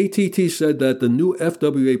 AT&T said that the new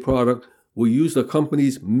FWA product will use the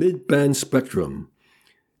company's mid-band spectrum.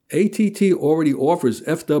 AT&T already offers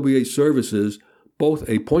FWA services, both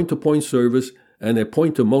a point-to-point service and a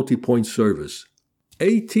point-to-multipoint service.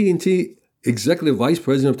 AT&T Executive Vice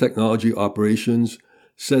President of Technology Operations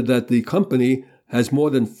said that the company has more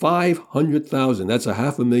than 500,000, that's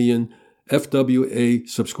 500,000 FWA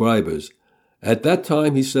subscribers. At that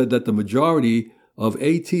time, he said that the majority of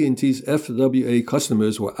AT&T's FWA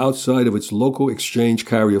customers were outside of its local exchange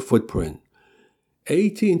carrier footprint.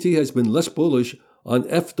 AT&T has been less bullish on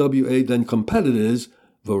FWA than competitors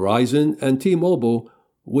Verizon and T-Mobile,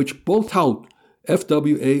 which both tout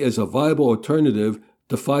FWA as a viable alternative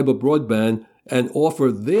to fiber broadband and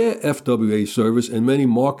offer their FWA service in many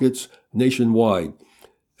markets nationwide.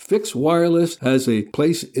 Fixed wireless has a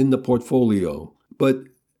place in the portfolio, but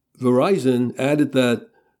Verizon added that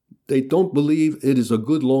they don't believe it is a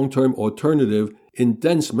good long-term alternative in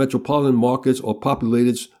dense metropolitan markets or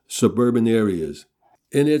populated suburban areas.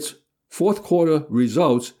 In its fourth quarter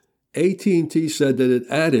results, AT&T said that it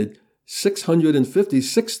added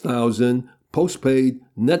 656,000 postpaid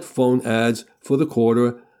net phone adds for the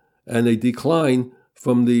quarter, and a decline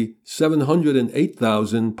from the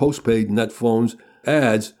 708,000 postpaid net phones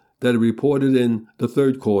adds that it reported in the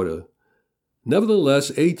third quarter.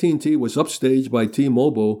 Nevertheless, AT&T was upstaged by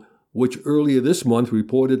T-Mobile, which earlier this month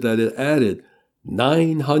reported that it added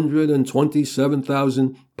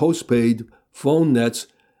 927,000 postpaid phone nets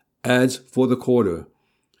adds for the quarter.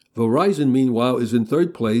 Verizon, meanwhile, is in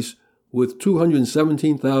third place with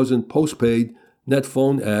 217,000 postpaid net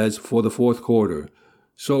phone adds for the fourth quarter.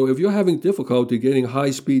 So if you're having difficulty getting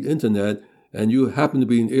high-speed internet and you happen to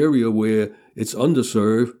be in an area where it's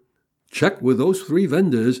underserved, check with those three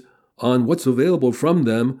vendors on what's available from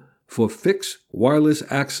them for fixed wireless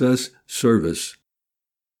access service.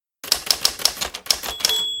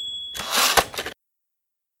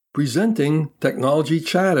 Presenting Technology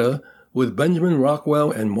Chatter with Benjamin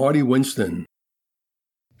Rockwell and Marty Winston.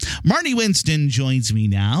 Marty Winston joins me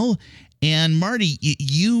now. And Marty,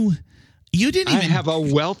 you You didn't even I have a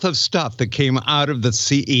wealth of stuff that came out of the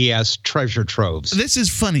CES treasure troves. This is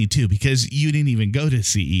funny too, because you didn't even go to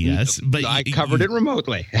CES, but I covered it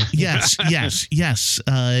remotely. Yes.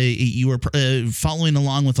 You were following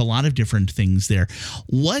along with a lot of different things there.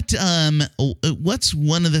 What's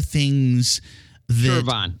one of the things that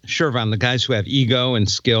Shervan, the guys who have ego and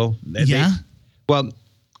skill.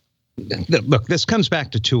 Look, this comes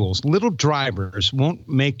back to tools. Little drivers won't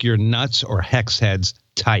make your nuts or hex heads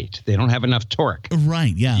tight. They don't have enough torque.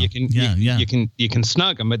 Right. Yeah. You can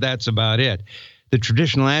snug them, but that's about it. The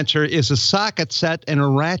traditional answer is a socket set and a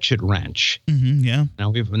ratchet wrench. Mm-hmm, yeah.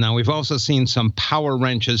 Now we've also seen some power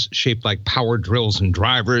wrenches shaped like power drills and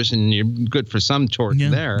drivers, and you're good for some torque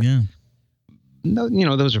there. Yeah.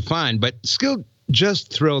 No, those are fine. But Skil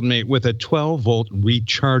just thrilled me with a 12-volt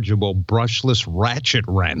rechargeable brushless ratchet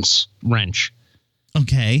wrench.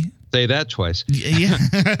 Okay. Say that twice. Yeah.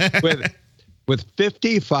 with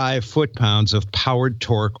 55 foot-pounds of powered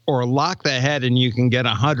torque, or lock the head and you can get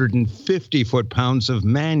 150 foot-pounds of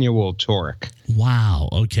manual torque. Wow.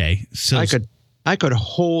 Okay. So I could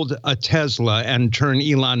hold a Tesla and turn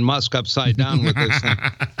Elon Musk upside down with this thing.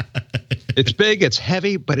 It's big, it's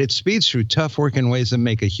heavy, but it speeds through tough work in ways that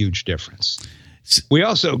make a huge difference. We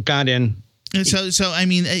also got in. So I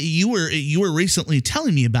mean, you were recently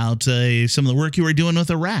telling me about some of the work you were doing with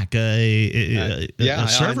a rack, a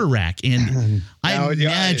server rack, and I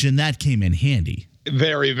imagine that came in handy.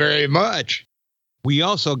 Very, very much. We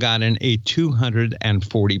also got in a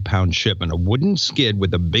 240-pound shipment, a wooden skid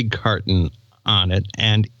with a big carton on it,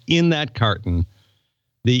 and in that carton,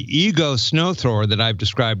 the Ego snow thrower that I've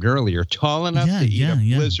described earlier, tall enough to eat a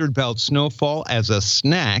blizzard belt snowfall as a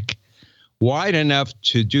snack, wide enough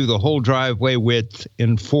to do the whole driveway width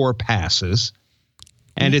in 4 passes,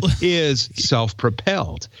 and it is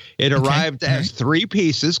self-propelled. It arrived as 3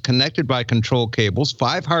 pieces connected by control cables,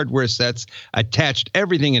 5 hardware sets, attached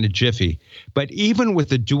everything in a jiffy. But even with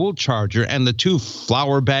the dual charger and the 2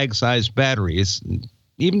 flour bag-sized batteries,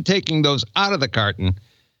 even taking those out of the carton,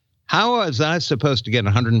 how was I supposed to get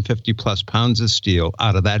 150-plus pounds of steel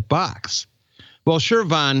out of that box? Well,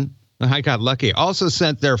 Shervan, I got lucky, also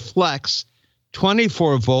sent their Flex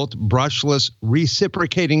 24-volt brushless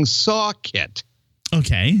reciprocating saw kit.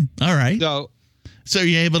 Okay, all right. So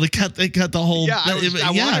you're able to cut the whole. Yeah,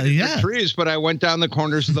 I wanted for trees, but I went down the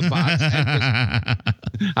corners of the box.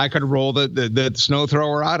 I could roll the snow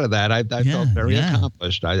thrower out of that. I felt very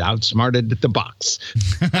accomplished. I outsmarted the box.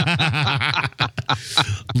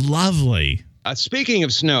 Lovely. Speaking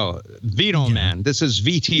of snow, Vitoman. This is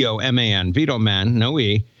VTOMAN. Vitoman, no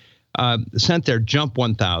E. Sent their Jump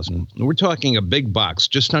 1000. We're talking a big box,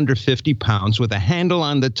 just under 50 pounds, with a handle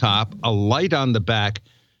on the top, a light on the back,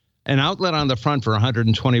 an outlet on the front for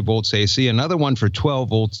 120 volts AC, another one for 12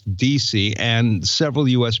 volts DC, and several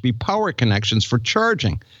USB power connections for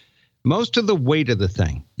charging. Most of the weight of the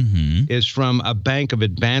thing is from a bank of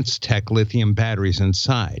advanced tech lithium batteries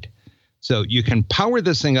inside. So you can power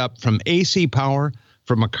this thing up from AC power,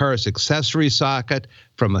 from a car's accessory socket,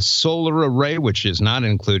 from a solar array, which is not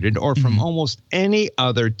included, or from almost any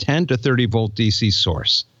other 10 to 30 volt DC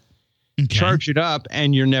source. Okay. Charge it up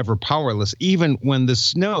and you're never powerless, even when the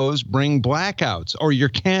snows bring blackouts or you're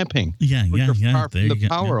camping. You're far from the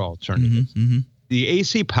power alternative. The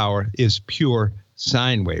AC power is pure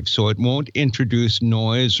sine wave, so it won't introduce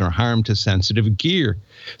noise or harm to sensitive gear.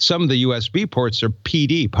 Some of the USB ports are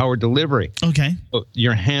PD, power delivery. Okay.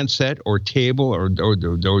 Your handset or table or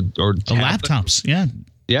laptops.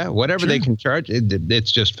 Yeah, whatever they can charge,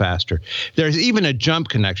 it's just faster. There's even a jump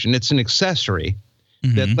connection. It's an accessory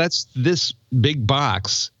that lets this big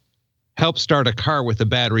box help start a car with a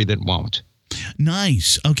battery that won't.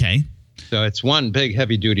 Nice. Okay. So it's one big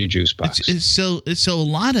heavy-duty juice box. So a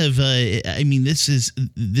lot of, I mean, this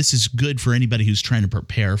is good for anybody who's trying to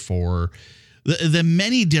prepare for the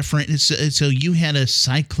many different. So you had a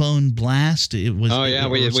cyclone blast. It was. Oh yeah,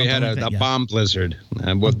 we had a bomb blizzard.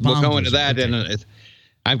 We'll go into that in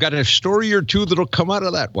I've got a story or two that'll come out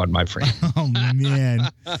of that one, my friend. Oh man.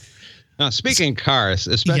 Now, speaking of cars,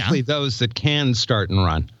 especially those that can start and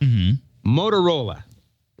run, Motorola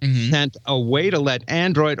sent a way to let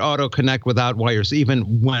Android Auto connect without wires,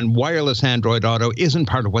 even when wireless Android Auto isn't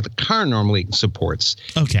part of what the car normally supports.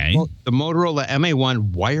 Okay. Well, the Motorola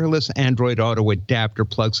MA1 wireless Android Auto adapter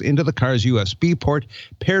plugs into the car's USB port,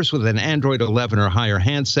 pairs with an Android 11 or higher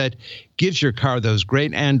handset, gives your car those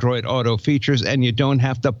great Android Auto features, and you don't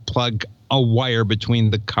have to plug a wire between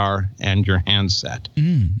the car and your handset.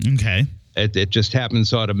 Okay. It just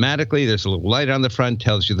happens automatically. There's a little light on the front,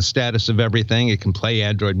 tells you the status of everything. It can play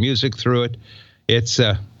Android music through it. It's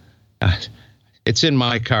It's in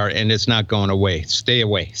my car, and it's not going away. Stay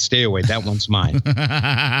away. Stay away. That one's mine.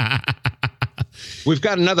 We've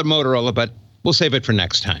got another Motorola, but we'll save it for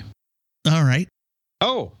next time. All right.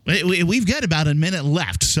 Oh. We've got about a minute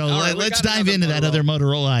left, so let's dive into that other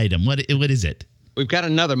Motorola item. What is it? We've got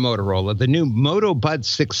another Motorola, the new MotoBud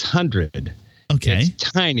 600. Okay.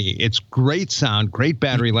 It's tiny. It's great sound, great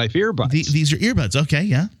battery life earbuds. These are earbuds. Okay,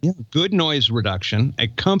 yeah. Good noise reduction, a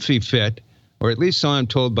comfy fit, or at least so I'm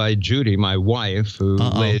told by Judy, my wife, who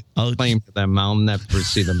laid claim to them. I'll never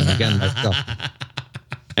see them again myself.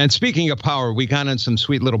 And speaking of power, we got on some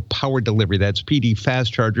sweet little power delivery. That's PD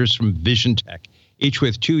fast chargers from VisionTech, each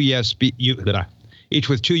with two USB-C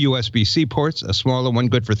ports, a smaller one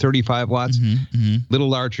good for 35 watts, little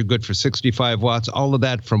larger good for 65 watts, all of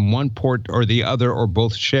that from one port or the other or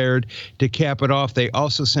both shared. To cap it off, they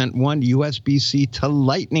also sent one USB-C to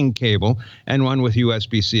Lightning cable and one with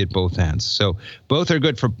USB-C at both ends. So both are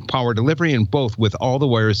good for power delivery and both with all the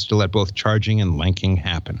wires to let both charging and linking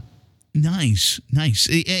happen. Nice.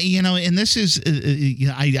 And this is,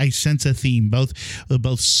 I sense a theme, both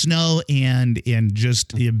snow and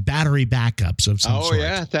just battery backups of some sort. Oh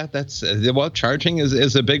yeah, that's charging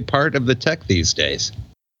is a big part of the tech these days.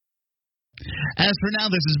 As for now,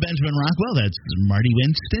 this is Benjamin Rockwell. That's Marty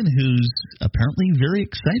Winston, who's apparently very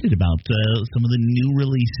excited about some of the new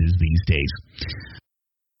releases these days.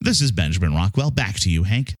 This is Benjamin Rockwell. Back to you,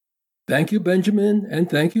 Hank. Thank you, Benjamin, and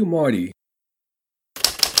thank you, Marty.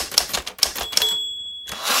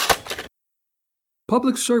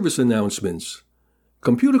 Public service announcements.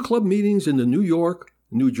 Computer Club meetings in the New York,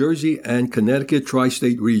 New Jersey, and Connecticut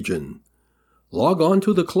tri-state region. Log on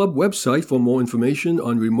to the club website for more information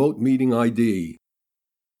on remote meeting ID.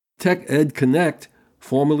 Tech Ed Connect,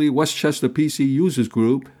 formerly Westchester PC Users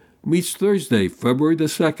Group, meets Thursday, February the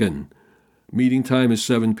 2nd. Meeting time is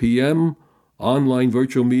 7 p.m. Online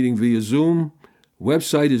virtual meeting via Zoom.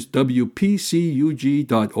 Website is wpcug.org.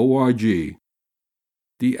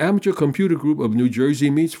 The Amateur Computer Group of New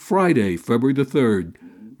Jersey meets Friday, February the 3rd.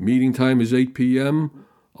 Meeting time is 8 p.m.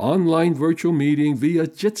 Online virtual meeting via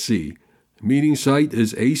Jitsi. Meeting site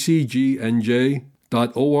is acgnj.org.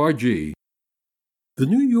 The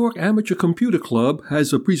New York Amateur Computer Club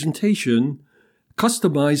has a presentation,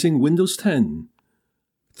 Customizing Windows 10.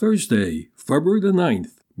 Thursday, February the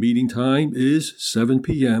 9th. Meeting time is 7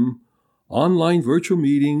 p.m. Online virtual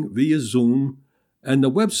meeting via Zoom. And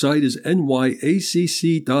the website is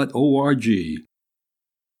nyacc.org.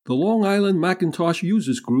 The Long Island Macintosh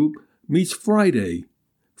Users Group meets Friday,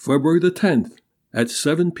 February the 10th at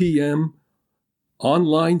 7 p.m.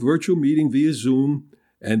 Online virtual meeting via Zoom,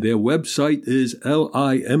 and their website is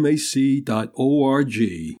limac.org.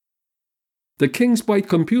 The Kingsbyte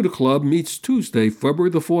Computer Club meets Tuesday,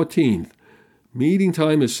 February the 14th. Meeting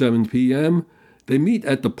time is 7 p.m. They meet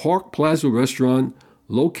at the Park Plaza Restaurant,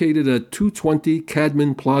 located at 220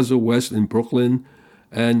 Cadman Plaza West in Brooklyn.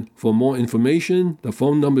 And for more information, the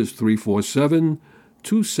phone number is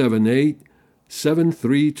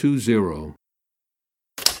 347-278-7320.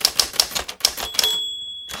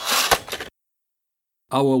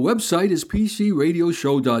 Our website is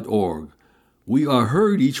pcradioshow.org. We are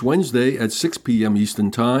heard each Wednesday at 6 p.m.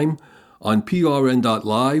 Eastern Time on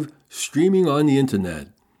prn.live, streaming on the Internet.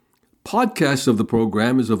 Podcasts of the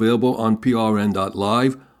program is available on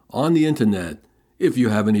prn.live on the Internet. If you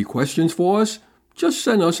have any questions for us, just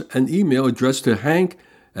send us an email addressed to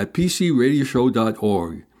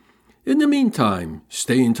hank@pcradioshow.org. In the meantime,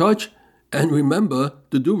 stay in touch and remember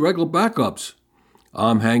to do regular backups.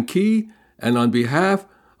 I'm Hank Key, and on behalf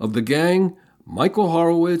of the gang, Michael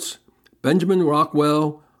Horowitz, Benjamin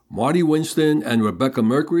Rockwell, Marty Winston, and Rebecca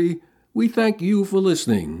Mercury, we thank you for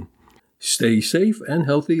listening. Stay safe and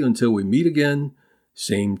healthy until we meet again.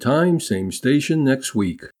 Same time, same station next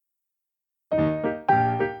week.